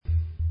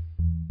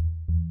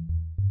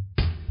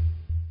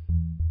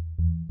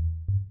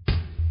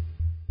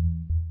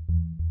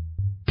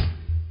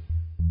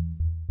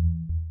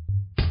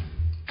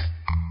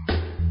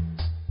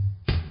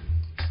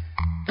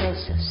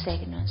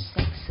Senos,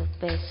 sexo,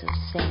 besos,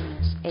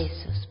 senos,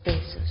 esos,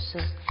 besos,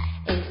 sos,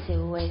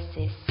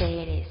 SUS,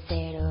 cere,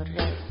 cero,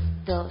 res,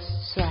 dos,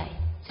 suay,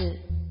 tu,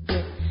 du,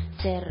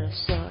 cerro,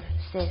 sor,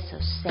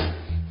 seso, sen,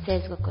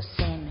 sesgo,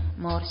 coseno,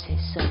 morse,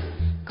 son,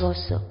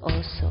 gozo,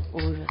 oso,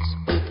 uros,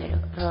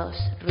 útero, ros,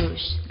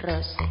 rush,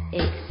 roce,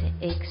 exe,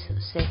 exo,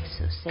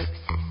 sexo,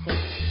 sexe,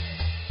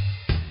 sexe.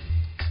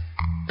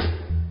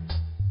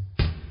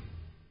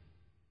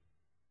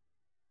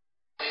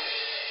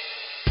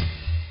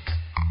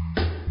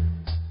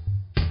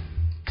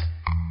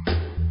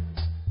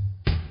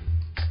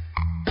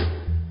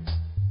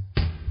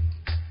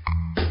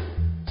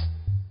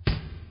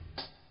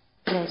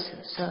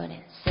 Rezo,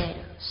 soren,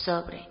 cero,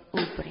 sobre,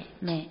 upre,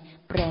 me,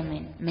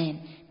 premen,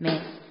 men,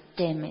 mes,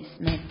 temes,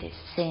 metes,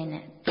 cena,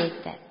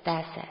 teta,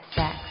 taza,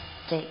 sax,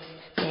 sex,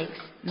 pex,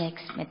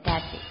 mex,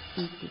 metate,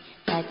 piti,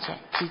 tacha,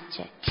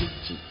 chicha,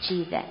 chichi,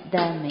 chida,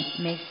 dame,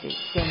 meses,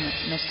 seno,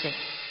 no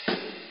sé.